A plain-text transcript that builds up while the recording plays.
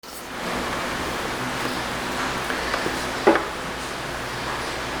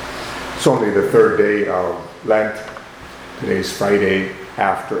It's only the third day of Lent. Today's Friday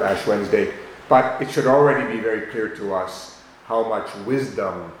after Ash Wednesday. But it should already be very clear to us how much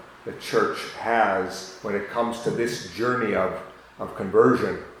wisdom the church has when it comes to this journey of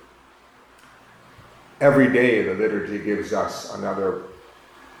conversion. Every day the liturgy gives us another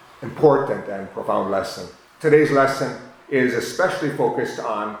important and profound lesson. Today's lesson is especially focused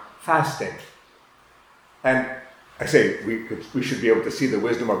on fasting. And I say we should be able to see the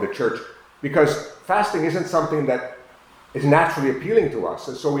wisdom of the church because fasting isn't something that is naturally appealing to us.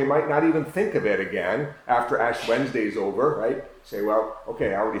 And so we might not even think of it again after Ash Wednesday is over, right? Say, well,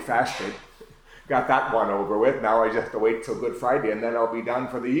 okay, I already fasted. Got that one over with. Now I just have to wait till Good Friday and then I'll be done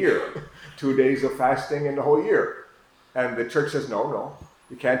for the year. 2 days of fasting in the whole year. And the church says, no.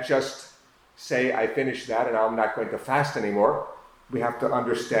 You can't just say, I finished that and I'm not going to fast anymore. We have to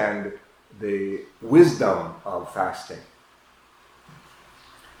understand the wisdom of fasting.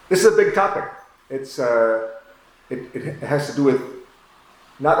 This is a big topic. It has to do with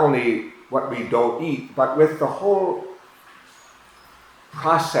not only what we don't eat, but with the whole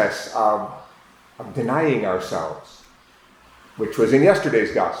process of denying ourselves, which was in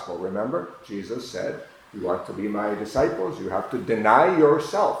yesterday's gospel. Remember, Jesus said, you want to be my disciples, you have to deny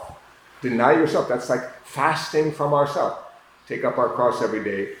yourself. Deny yourself. That's like fasting from ourselves. Take up our cross every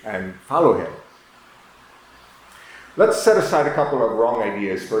day and follow him. Let's set aside a couple of wrong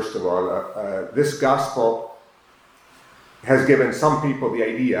ideas, first of all. This gospel has given some people the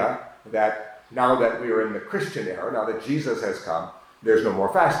idea that now that we are in the Christian era, now that Jesus has come, there's no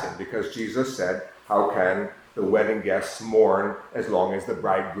more fasting, because Jesus said, how can the wedding guests mourn as long as the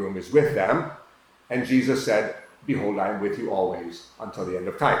bridegroom is with them? And Jesus said, behold, I am with you always until the end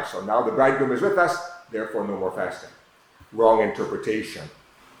of time. So now the bridegroom is with us, therefore no more fasting. Wrong interpretation.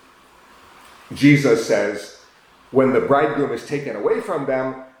 Jesus says, when the bridegroom is taken away from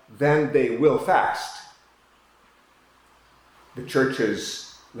them, then they will fast. The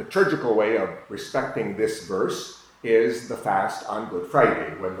church's liturgical way of respecting this verse is the fast on Good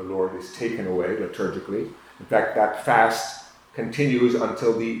Friday, when the Lord is taken away liturgically. In fact, that fast continues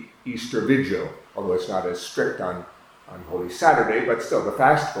until the Easter Vigil, although it's not as strict on Holy Saturday, but still the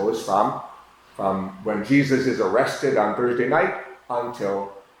fast goes from when Jesus is arrested on Thursday night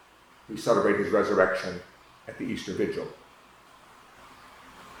until we celebrate his resurrection at the Easter Vigil.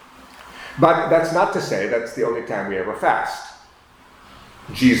 But that's not to say that's the only time we ever fast.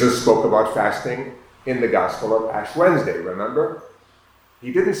 Jesus spoke about fasting in the Gospel of Ash Wednesday, remember?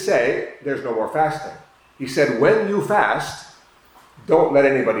 He didn't say there's no more fasting. He said when you fast, don't let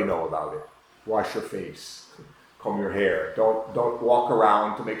anybody know about it. Wash your face, comb your hair. Don't walk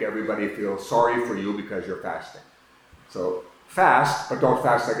around to make everybody feel sorry for you because you're fasting. So fast, but don't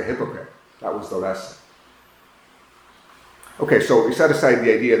fast like a hypocrite. That was the lesson. Okay, so we set aside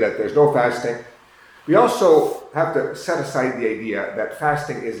the idea that there's no fasting. We also have to set aside the idea that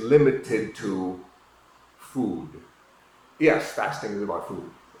fasting is limited to food. Yes, fasting is about food,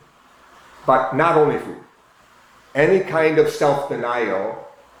 but not only food. Any kind of self-denial,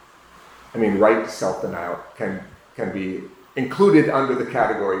 right self-denial, can be included under the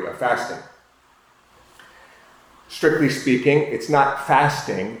category of fasting. Strictly speaking, it's not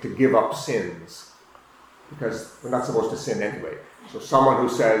fasting to give up sins, because we're not supposed to sin anyway. So someone who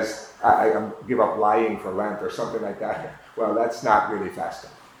says, I give up lying for Lent or something like that, well, that's not really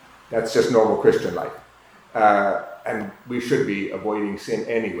fasting. That's just normal Christian life. And we should be avoiding sin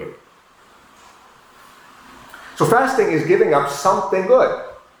anyway. So fasting is giving up something good,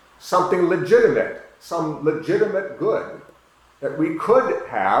 something legitimate, some legitimate good that we could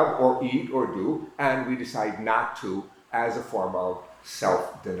have or eat or do, and we decide not to as a form of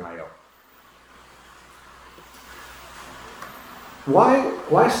self-denial.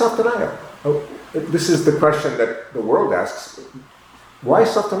 Why self-denial? This is the question that the world asks. Why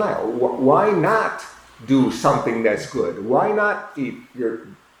self-denial? Why not do something that's good? Why not eat your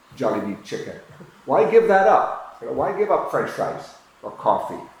Jollibee chicken? Why give that up? Why give up French fries or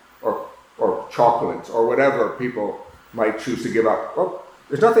coffee or chocolates or whatever people might choose to give up? Well,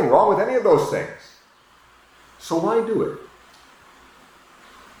 there's nothing wrong with any of those things. So why do it?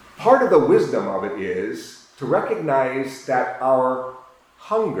 Part of the wisdom of it is to recognize that our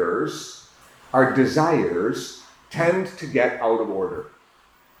hungers, our desires, tend to get out of order.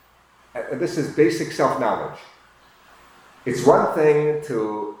 And this is basic self-knowledge. It's one thing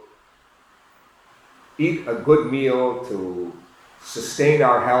to eat a good meal, to sustain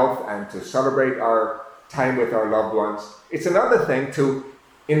our health, and to celebrate our time with our loved ones. It's another thing to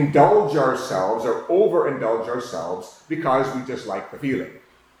indulge ourselves or overindulge ourselves because we just like the feeling.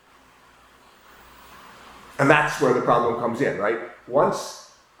 And that's where the problem comes in, right?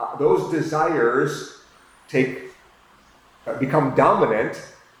 Once those desires become dominant,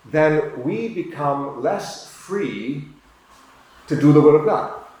 then we become less free to do the will of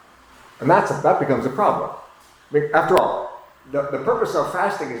God. And that becomes a problem. I mean, after all, the purpose of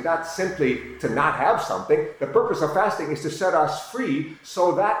fasting is not simply to not have something. The purpose of fasting is to set us free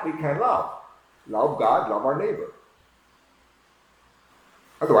so that we can love. Love God, love our neighbor.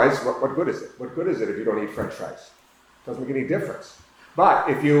 Otherwise, what good is it? What good is it if you don't eat French fries? It doesn't make any difference. But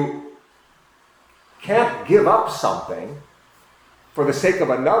if you can't give up something for the sake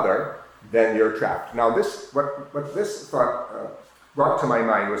of another, then you're trapped. Now, what this thought brought to my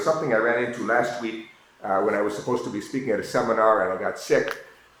mind was something I ran into last week when I was supposed to be speaking at a seminar and I got sick.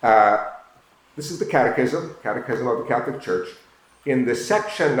 This is the Catechism of the Catholic Church. In the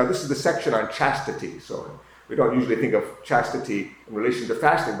section, now this is the section on chastity, so we don't usually think of chastity in relation to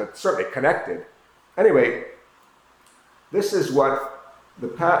fasting, but certainly connected. Anyway, this is what the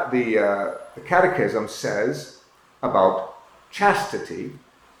Catechism says about chastity.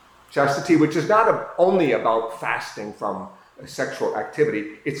 Chastity, which is not only about fasting from sexual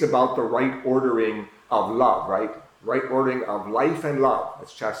activity, it's about the right ordering of love, right? Right ordering of life and love.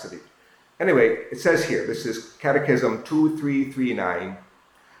 That's chastity. Anyway, it says here, this is Catechism 2339,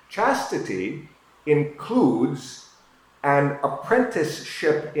 chastity includes an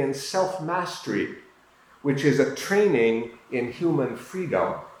apprenticeship in self-mastery, which is a training in human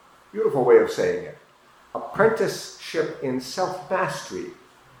freedom. Beautiful way of saying it. Apprenticeship in self-mastery.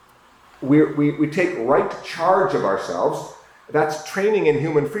 We take right charge of ourselves. That's training in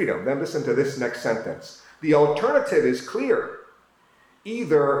human freedom. Then listen to this next sentence. The alternative is clear.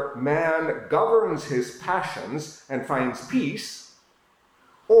 Either man governs his passions and finds peace,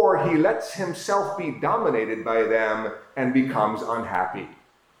 or he lets himself be dominated by them and becomes unhappy.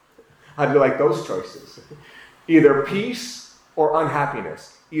 How do you like those choices? Either peace or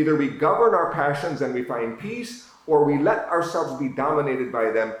unhappiness. Either we govern our passions and we find peace, or we let ourselves be dominated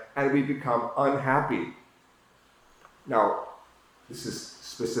by them and we become unhappy. Now, this is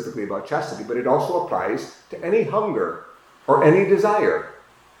specifically about chastity, but it also applies to any hunger or any desire.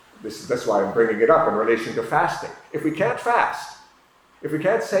 That's why I'm bringing it up in relation to fasting. If we can't fast, if we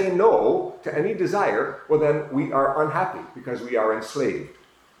can't say no to any desire, well then we are unhappy because we are enslaved.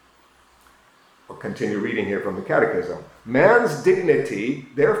 I'll continue reading here from the Catechism. Man's dignity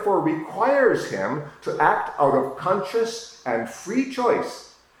therefore requires him to act out of conscious and free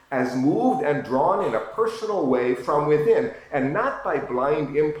choice, as moved and drawn in a personal way from within, and not by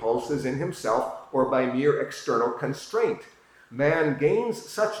blind impulses in himself or by mere external constraint. Man gains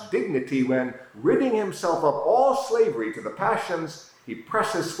such dignity when, ridding himself of all slavery to the passions, he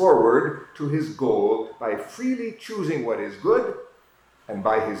presses forward to his goal by freely choosing what is good, and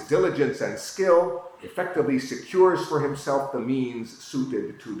by his diligence and skill, effectively secures for himself the means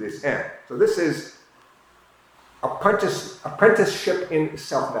suited to this end. So this is apprenticeship in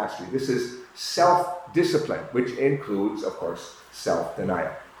self-mastery. This is self-discipline, which includes, of course,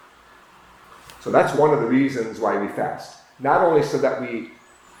 self-denial. So that's one of the reasons why we fast. Not only so that we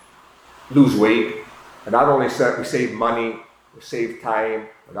lose weight, and not only so that we save money, or save time,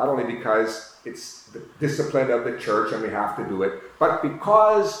 but not only because it's the discipline of the church and we have to do it, but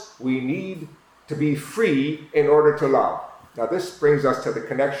because we need to be free in order to love. Now this brings us to the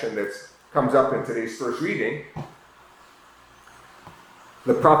connection that comes up in today's first reading.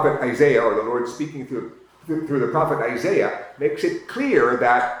 The prophet Isaiah, or the Lord speaking through the prophet Isaiah, makes it clear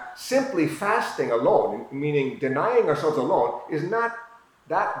that simply fasting alone, meaning denying ourselves alone, is not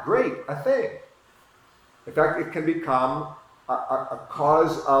that great a thing. In fact, it can become a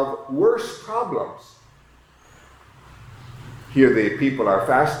cause of worse problems. Here the people are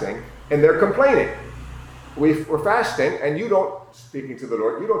fasting, and they're complaining. We're fasting, and you don't, speaking to the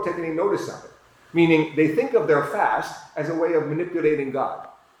Lord, you don't take any notice of it. Meaning, they think of their fast as a way of manipulating God.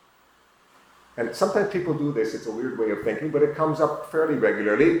 And sometimes people do this, it's a weird way of thinking, but it comes up fairly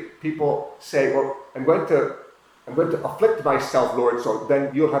regularly. People say, well, I'm going to afflict myself, Lord, so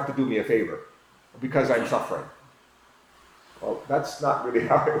then you'll have to do me a favor, because I'm suffering. Well, that's not really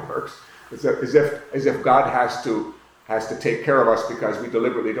how it works. It's as if God has to take care of us because we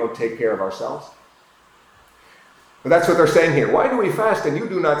deliberately don't take care of ourselves. But that's what they're saying here. Why do we fast and you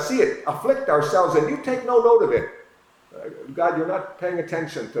do not see it? Afflict ourselves and you take no note of it. God, you're not paying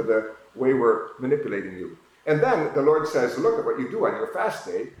attention to the way we're manipulating you. And then the Lord says, look at what you do on your fast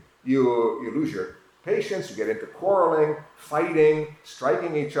day. You lose your patience, you get into quarreling, fighting,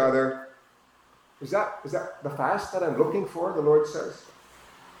 striking each other. Is that the fast that I'm looking for, the Lord says?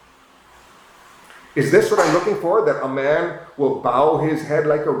 Is this what I'm looking for, that a man will bow his head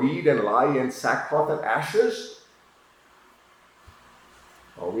like a reed and lie in sackcloth and ashes?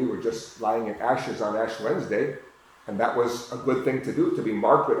 Well, we were just lying in ashes on Ash Wednesday, and that was a good thing to do, to be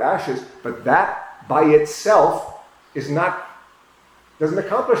marked with ashes, but that by itself doesn't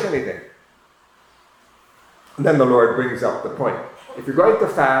accomplish anything. And then the Lord brings up the point. If you're going to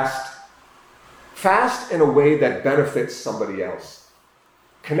fast in a way that benefits somebody else.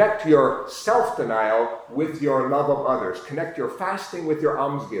 Connect your self-denial with your love of others. Connect your fasting with your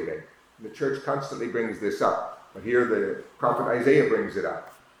almsgiving. The church constantly brings this up, but here the prophet Isaiah brings it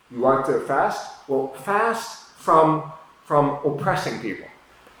up. You want to fast? Well, fast from oppressing people.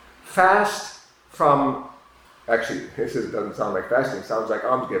 Fast from, actually, this doesn't sound like fasting, it sounds like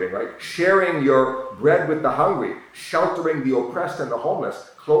almsgiving, right? Sharing your bread with the hungry, sheltering the oppressed and the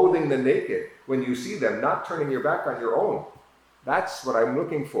homeless, clothing the naked when you see them, not turning your back on your own. That's what I'm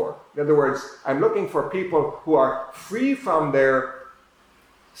looking for. In other words, I'm looking for people who are free from their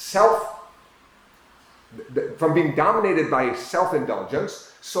from being dominated by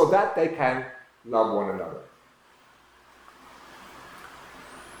self-indulgence, so that they can love one another.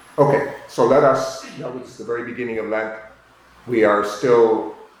 Okay, so that was the very beginning of Lent. We are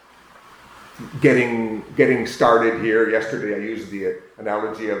still getting started here. Yesterday I used the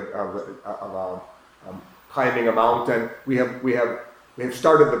analogy of climbing a mountain. We have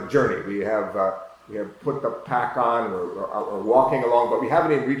started the journey. We have put the pack on. We're walking along, but we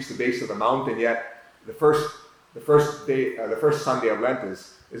haven't even reached the base of the mountain yet. The first Sunday of Lent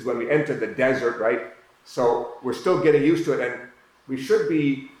is when we enter the desert, right? So we're still getting used to it, and we should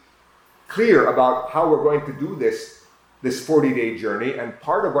be clear about how we're going to do this 40-day journey. And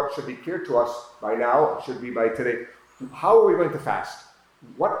part of what should be clear to us by now, it should be by today, how are we going to fast?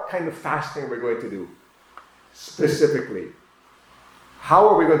 What kind of fasting are we going to do? Specifically, how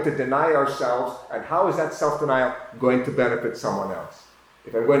are we going to deny ourselves, and how is that self-denial going to benefit someone else?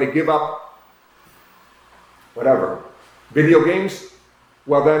 If I'm going to give up whatever, video games,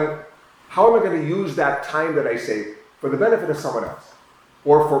 well then, how am I going to use that time that I save for the benefit of someone else?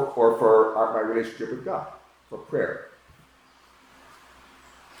 Or for my relationship with God, for prayer.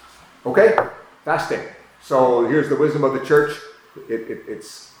 Okay, fasting. So here's the wisdom of the church.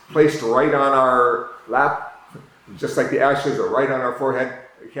 It's placed right on our lap, just like the ashes are right on our forehead.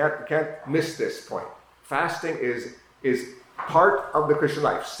 You can't miss this point. Fasting is part of the Christian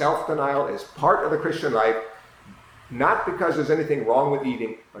life. Self-denial is part of the Christian life, not because there's anything wrong with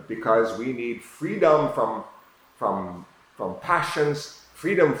eating, but because we need freedom from passions,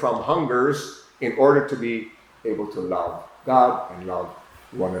 freedom from hungers, in order to be able to love God and love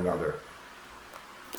one another.